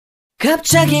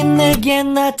갑자기 내게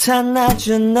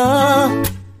나타나준 너,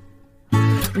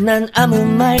 난 아무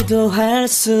말도 할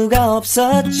수가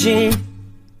없었지.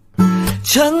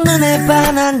 첫눈에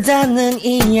반한다는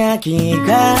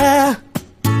이야기가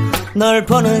널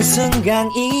보는 순간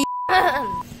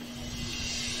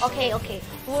Okay.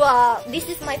 This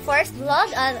is my first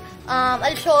vlog, and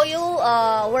I'll show you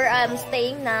where I'm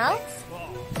staying now.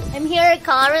 I'm here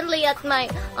currently at my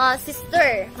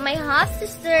sister, my half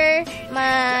sister,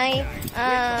 my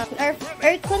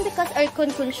aircon, because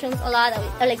aircon consumes a lot of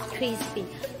electricity.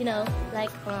 You know, like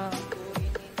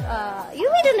you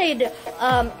really need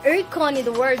aircon in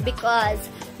the world, because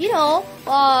you know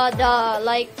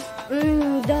the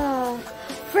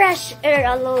fresh air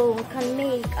alone can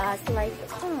make us like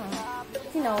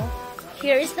you know.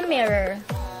 Here is the mirror.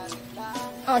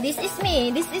 Oh, this is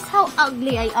me. This is how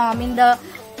ugly I am in the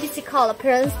physical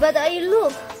appearance, but I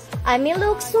may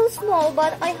look so small,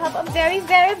 but I have a very,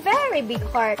 very, very big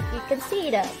heart. You can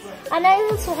see that. And I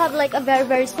also have like a very,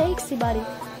 very sexy body.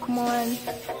 Come on.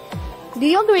 Do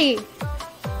you agree?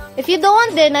 If you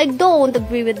don't, then I don't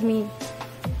agree with me.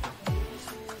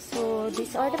 So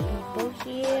these are the people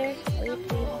here. Wait,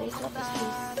 what is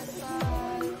this?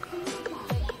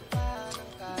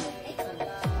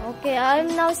 Okay, I'm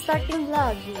now starting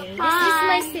vlog here. This is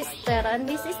my sister, and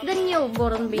this is the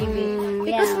newborn baby.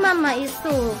 Because Mama is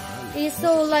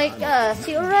so like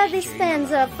she already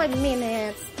stands 5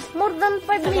 minutes, more than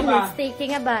 5 minutes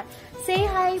taking a bath. Say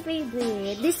hi,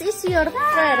 baby. This is your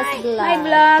first vlog. Hi,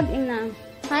 vlog, Ina.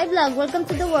 Hi, vlog. Welcome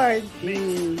to the world.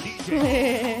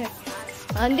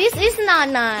 And this is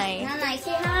Nanay. Nanay,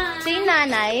 say hi. See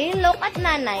Nanay. Look at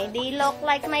Nanay. They look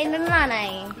like my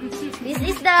Nanay. This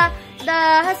is the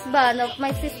husband of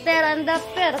my sister and the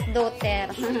first daughter.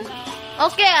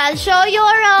 Okay, I'll show you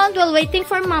around while waiting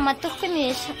for Mama to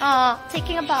finish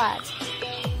taking a bath.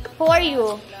 Who are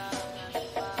you?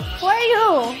 Who are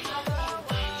you?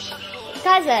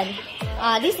 Cousin.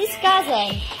 This is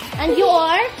cousin. And you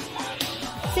are?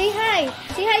 Say hi.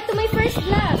 Say hi to my first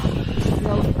vlog.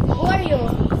 Who are you?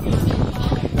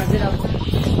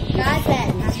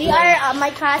 Cousins. They are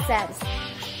my cousins.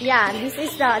 Yeah, this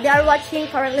is they are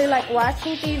currently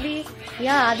watching TV.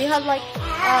 Yeah, they have like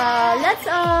let's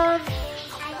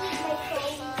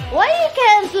why you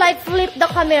can't like flip the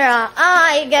camera?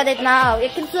 I get it now. You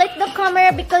can flip the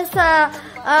camera because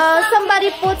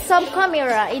somebody put some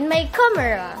camera in my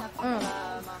camera.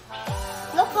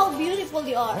 Look how beautiful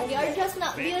they are. They are just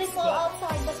not beautiful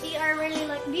outside, but they are really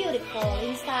like beautiful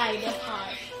inside the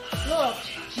heart. Look,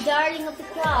 darling of the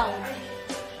crowd.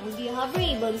 And we have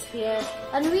ribbons here.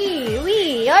 And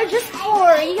we are just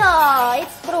poor. Yeah,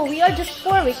 it's true. We are just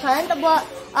poor. We can't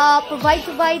provide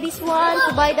to buy this one,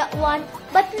 to buy that one.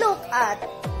 But look at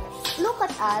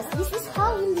us. This is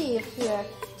how we live here.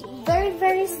 Very,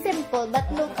 very simple.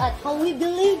 But look at how we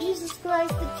believe Jesus Christ.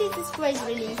 That Jesus Christ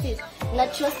really exists.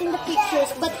 Not just in the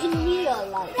pictures, but in real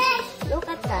life. Look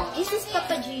at that. This is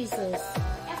Papa Jesus.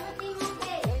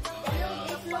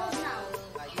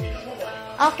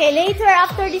 Okay, later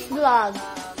after this vlog,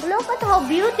 look at how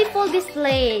beautiful this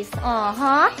place.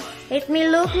 It may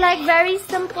look like very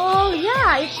simple.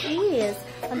 Yeah, it is.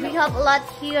 And we have a lot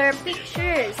here,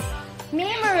 pictures,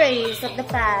 memories of the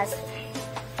past.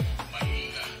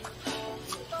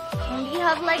 And we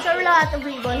have like a lot of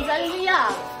ribbons. And yeah,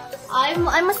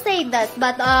 I must say that,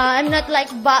 but I'm not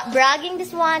like bragging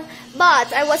this one.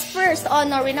 But I was first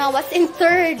honor when I was in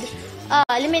third.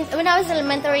 When I was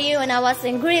elementary, when I was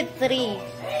in grade 3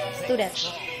 student.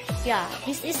 Yeah,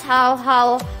 this is how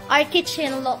our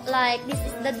kitchen look like. This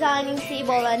is the dining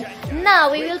table, and now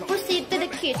we will proceed to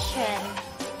the kitchen.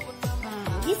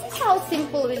 This is how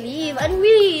simple we live, and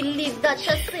we live such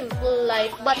a simple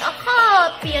life, but a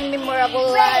happy and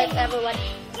memorable life, everyone.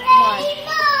 Come on.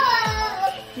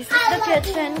 This is the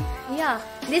kitchen. Yeah,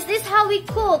 this is how we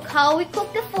cook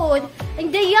the food,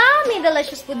 and the yummy,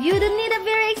 delicious food. You don't need a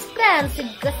very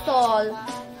expensive gasol.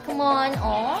 Come on,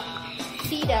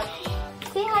 see that.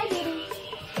 Say hi, baby.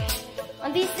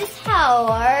 And this is how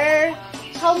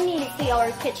messy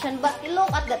our kitchen, but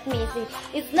look at that messy.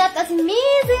 It's not as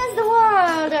messy as the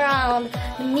world around.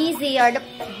 The messy are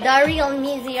the real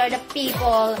messy are the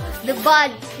people, the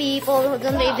bad people who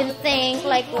don't even think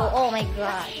like, oh my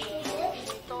God.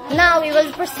 Now we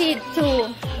will proceed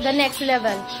to the next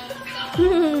level.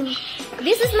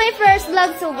 This is my first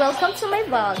vlog, so welcome to my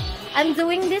vlog. I'm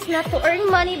doing this not to earn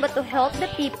money, but to help the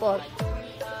people.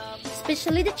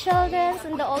 Especially the children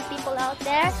and the old people out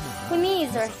there who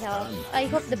needs our help. I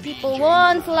hope the people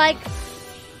won't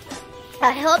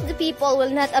I hope the people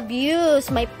will not abuse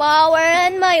my power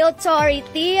and my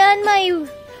authority and my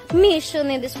mission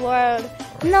in this world.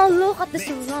 Now look at the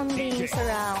surroundings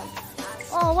around.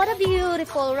 Oh, what a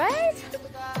beautiful, right?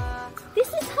 This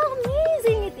is how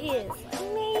amazing it is.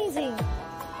 Amazing.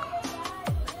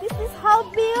 This is how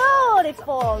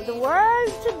beautiful the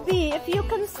world should be if you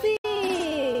can see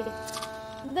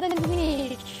the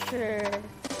nature.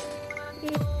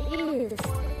 It is.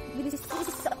 This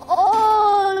is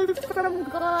all from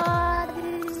God.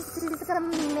 This is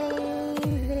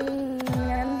amazing.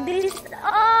 And these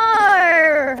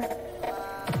are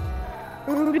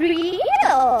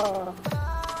real.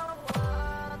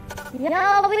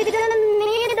 Yeah, we didn't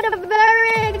need a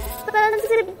very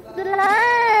expensive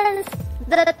plants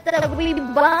that we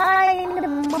buy in the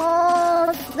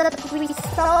malls, that we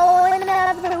saw in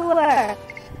everywhere.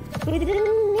 We didn't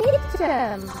need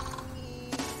them.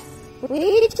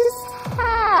 We just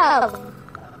have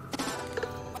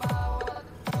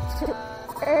to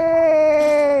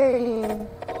earn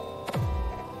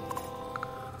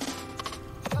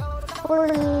for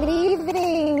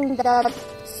living that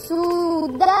so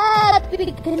that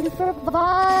we can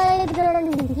provide our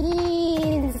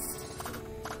needs.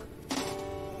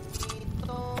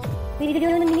 We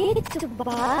don't need to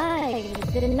buy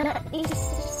the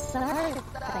necessary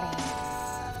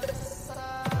things.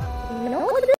 No,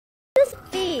 this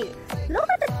pig. Look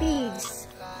at the pigs.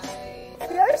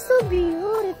 They are so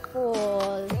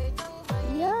beautiful.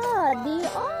 Yeah, they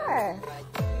are.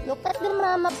 Look at the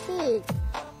mama pig.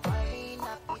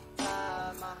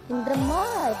 In the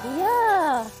mud,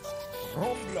 yeah.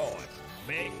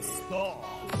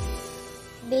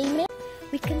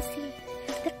 We can see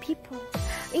the people.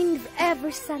 In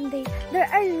every Sunday, there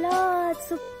are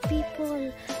lots of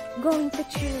people going to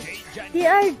church. They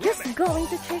are just going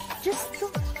to church just to...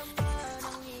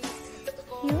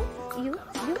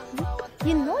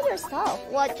 You know yourself.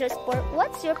 What's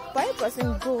your purpose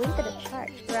in going to the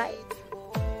church, right?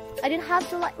 I didn't have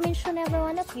to mention every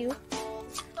one of you.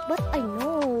 But I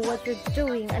know what you're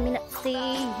doing. I mean, say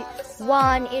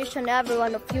each and every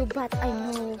one of you, but I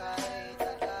know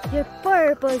your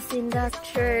purpose in that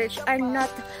church are not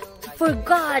for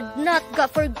God,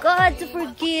 for God to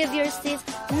forgive your sins,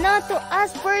 not to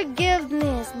ask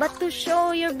forgiveness, but to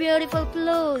show your beautiful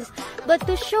clothes, but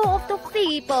to show off to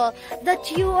people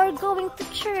that you are going to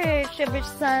church every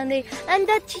Sunday and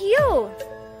that you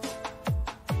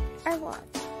are what?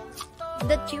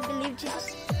 That you believe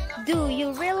Jesus. Do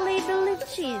you really believe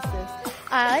Jesus?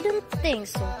 I don't think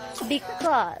so,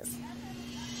 because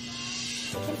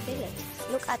you can feel it.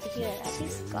 Look at here, at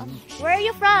this cup. Where are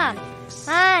you from?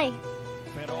 Hi!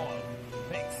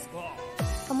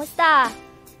 Kamusta?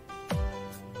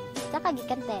 Saka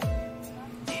gikante?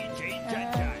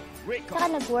 Saka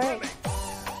nag-work?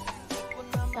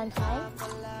 Sunshine?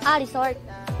 Resort?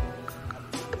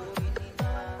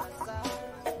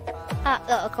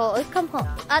 Come home.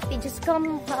 Ate, just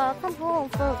come home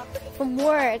from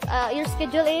work. Your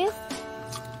schedule is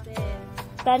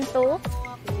 10 to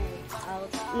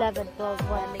 11, 12,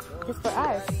 1. Just for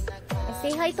us. And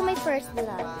say hi to my first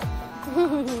vlog.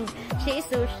 She is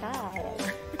so shy.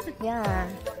 Yeah.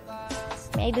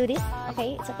 May I do this?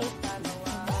 Okay, it's okay.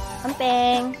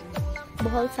 Ampeng.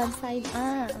 Bohol Sunside.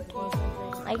 Okay.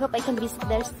 I hope I can visit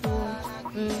there soon.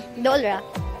 Dolra.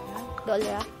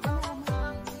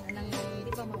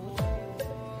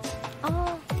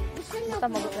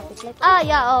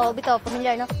 Yeah, bitaw,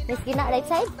 familiar, no? May skin na, right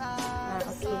side?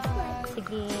 Okay.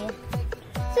 Sige.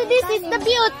 So this is the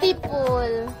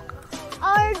beautiful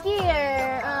our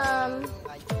dear,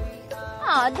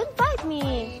 don't bite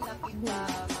me.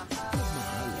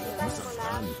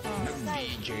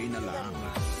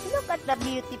 Look at the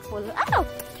beautiful.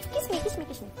 Kiss me.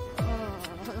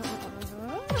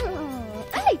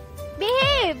 Ay,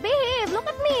 behave. Look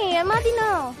at me. I'm ready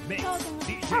now.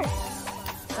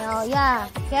 Oh yeah,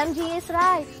 KMG is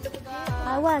right.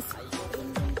 I was.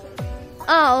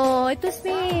 It was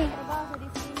me.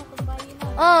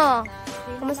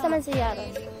 Kumusta man si Yaron?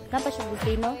 Napa siya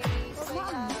Destino?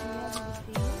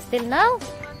 Still now?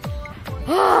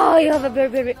 You have a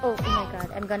very, oh my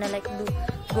god, I'm gonna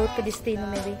go to Destino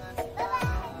maybe.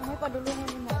 May padulungan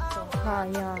ni mo ako.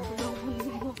 Yeah.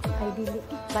 Ay, dili.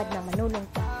 Bad na, manulong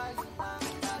pa.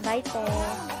 Bye, te.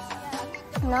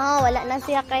 No, wala na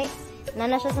siya kay...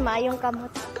 Nana siya sa maayong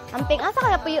kamot. Amping, asa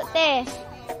kaya puyo, te?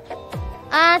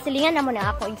 Silingan na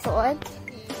muna ako. Igsuon?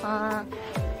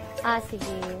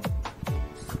 Sige.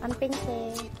 Amping,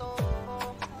 te.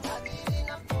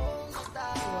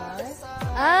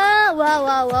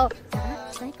 What? Wow.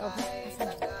 Night over. Asa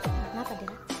na? Napa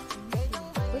dila?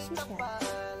 Push mo siya.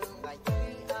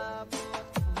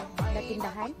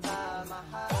 Datindahan?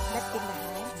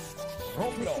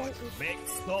 Upload. Mix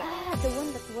stop. The one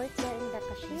that worked there in the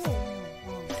cashier.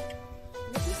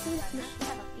 Let me see if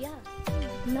Michelle. Yeah.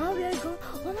 Now we are going.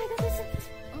 Oh my God!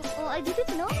 Oh, I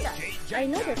didn't know that. I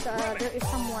know that there is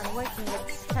someone working with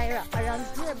Shira around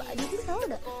here, but I didn't know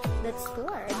that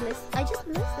store. I just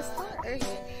blessed the store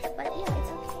earlier. But yeah,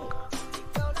 it's okay.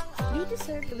 You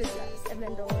deserve to be blessed,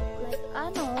 even though, like, I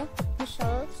know,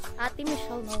 Ate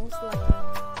Michelle knows what's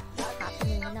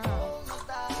happening now.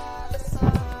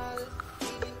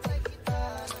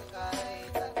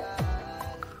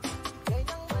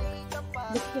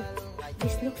 Look here.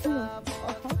 This looks new.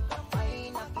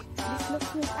 This looks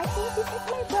new. I think this is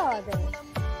my brother.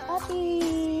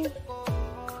 Ate.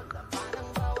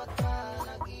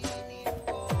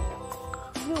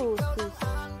 Sus.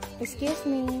 Excuse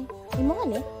me. Imo ka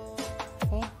ni?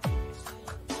 Eh.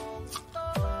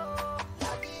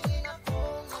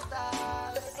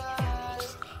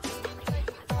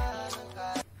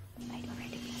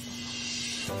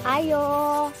 Ayo.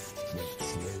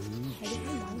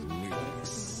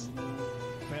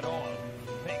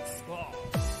 Mix stop.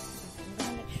 I'm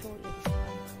gonna make sure I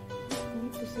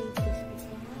need to save this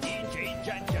before. DJ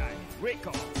Janjan.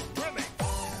 Rico. Remix.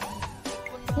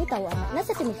 May tawa na.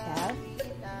 Nasa si Michelle?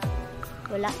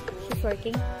 Wala. She's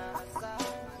working.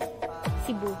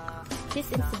 Cebu. She's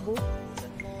in Cebu.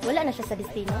 Wala na siya sa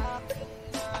destino.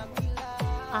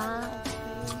 Ah.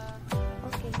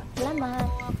 Okay. Salamat.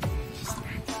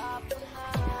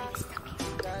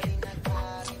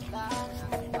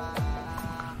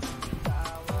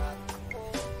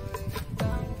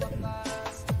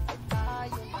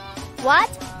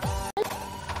 What?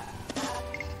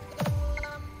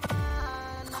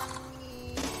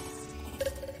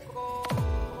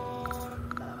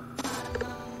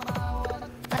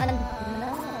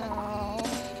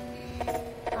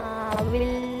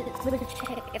 We'll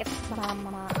check if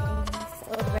Mama is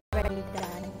already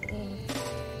done in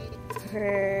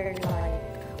her life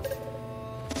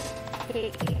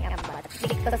taking a bath,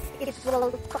 because it will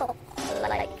take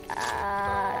like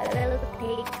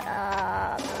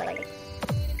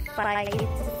 5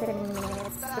 to 10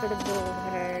 minutes to do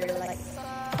her like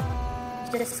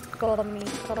just come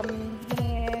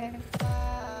here.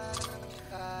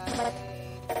 But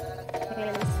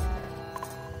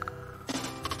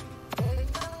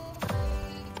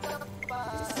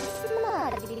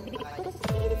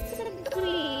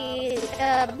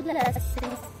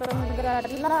blessings from God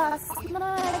last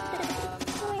night.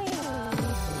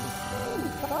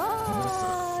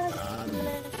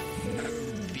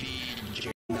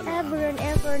 Ever and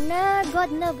ever,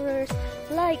 God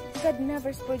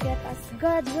never forget us.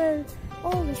 God will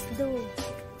always do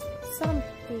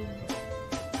something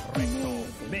amazing.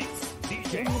 Mix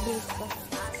DJ.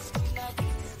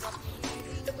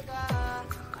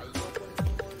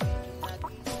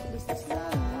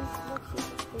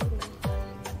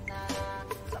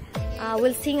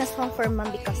 We'll sing a song for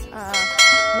Mom because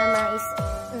Mama